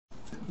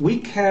we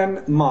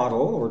can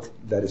model, or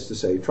that is to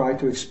say, try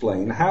to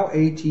explain how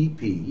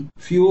ATP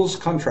fuels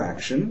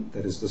contraction,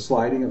 that is the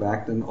sliding of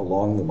actin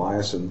along the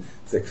myosin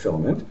thick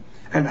filament,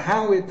 and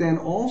how it then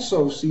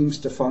also seems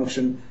to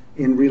function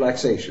in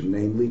relaxation,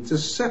 namely to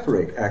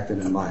separate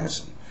actin and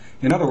myosin.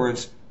 In other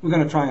words, we're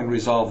going to try and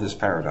resolve this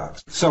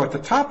paradox. So at the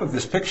top of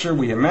this picture,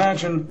 we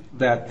imagine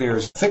that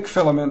there's thick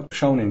filament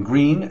shown in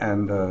green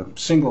and a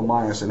single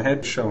myosin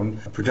head shown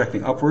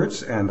projecting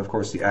upwards, and of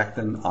course the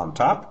actin on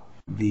top.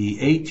 The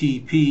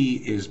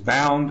ATP is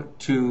bound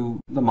to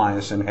the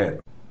myosin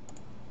head.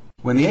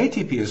 When the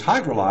ATP is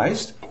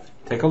hydrolyzed,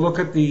 take a look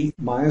at the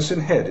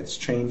myosin head. It's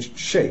changed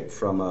shape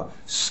from a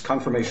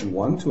conformation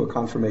 1 to a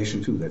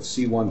conformation 2. That's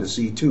C1 to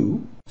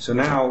C2. So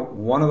now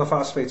one of the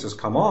phosphates has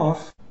come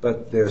off,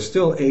 but there's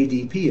still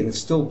ADP and it's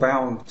still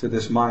bound to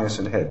this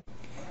myosin head.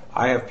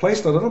 I have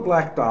placed a little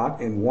black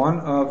dot in one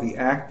of the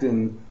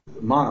actin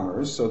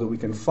monomers so that we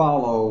can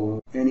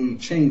follow any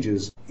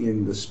changes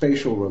in the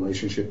spatial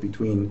relationship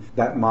between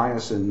that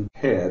myosin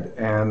head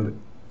and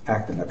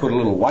actin. I put a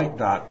little white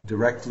dot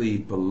directly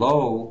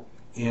below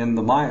in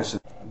the myosin.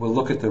 We'll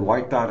look at the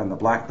white dot and the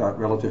black dot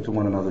relative to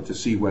one another to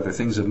see whether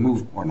things have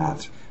moved or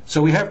not.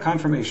 So we have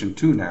conformation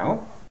 2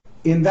 now.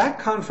 In that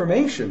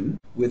conformation,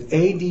 with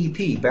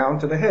ADP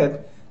bound to the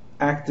head,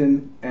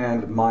 actin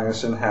and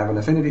myosin have an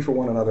affinity for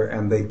one another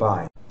and they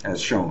bind,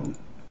 as shown.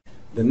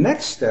 The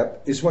next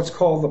step is what's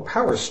called the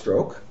power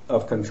stroke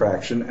of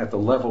contraction at the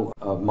level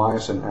of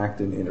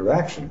myosin-actin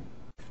interaction.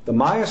 The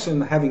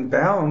myosin, having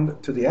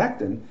bound to the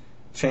actin,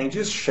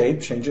 changes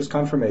shape, changes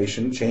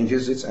conformation,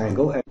 changes its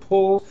angle, and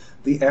pulls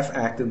the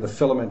F-actin, the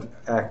filament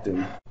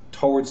actin,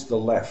 towards the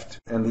left.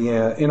 And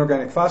the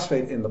inorganic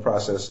phosphate in the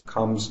process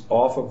comes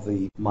off of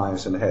the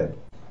myosin head.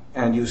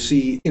 And you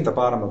see at the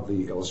bottom of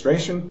the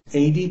illustration,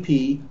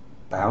 ADP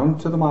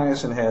bound to the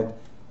myosin head,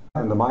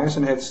 and the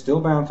myosin head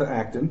still bound to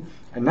actin.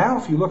 And now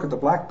if you look at the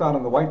black dot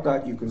and the white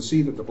dot, you can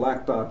see that the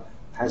black dot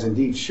has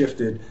indeed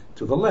shifted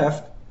to the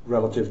left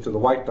relative to the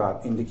white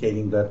dot,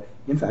 indicating that,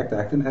 in fact,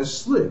 actin has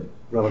slid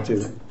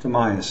relative to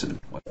myosin.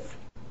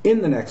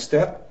 In the next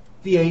step,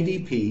 the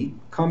ADP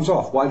comes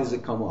off. Why does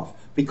it come off?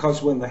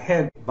 Because when the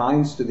head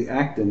binds to the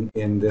actin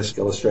in this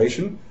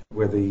illustration,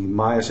 where the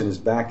myosin is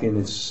back in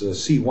its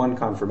C1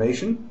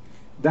 conformation,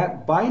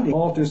 that binding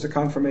alters the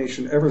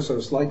conformation ever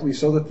so slightly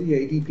so that the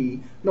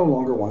ADP no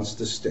longer wants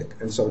to stick,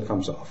 and so it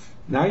comes off.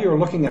 Now you're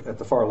looking at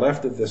the far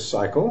left of this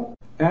cycle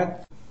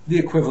at the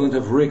equivalent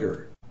of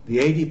rigor. The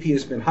ADP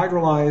has been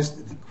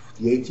hydrolyzed.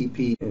 The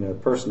ATP in a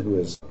person who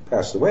has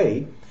passed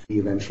away, he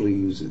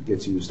eventually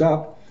gets used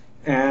up.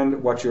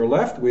 And what you're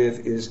left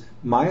with is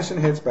myosin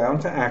heads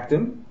bound to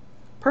actin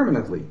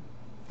permanently.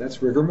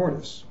 That's rigor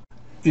mortis.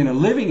 In a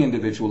living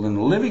individual, in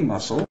a living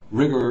muscle,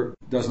 rigor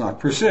does not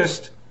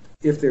persist.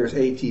 If there's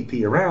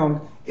ATP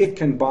around, it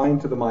can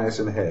bind to the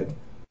myosin head.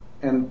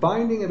 And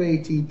binding of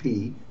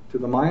ATP to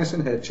the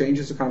myosin head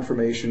changes the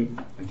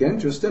conformation, again,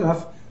 just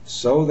enough,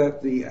 so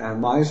that the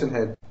myosin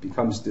head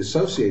becomes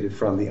dissociated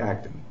from the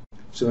actin.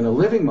 So in a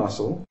living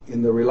muscle,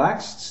 in the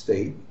relaxed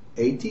state,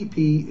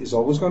 ATP is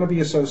always going to be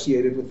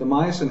associated with the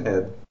myosin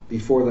head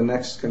before the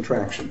next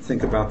contraction.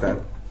 Think about that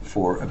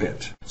for a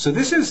bit. So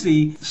this is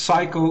the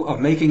cycle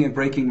of making and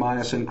breaking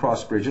myosin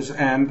cross bridges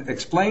and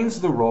explains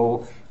the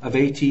role of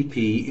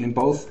ATP in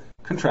both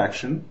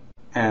contraction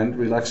and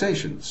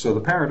relaxation. So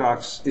the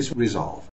paradox is resolved.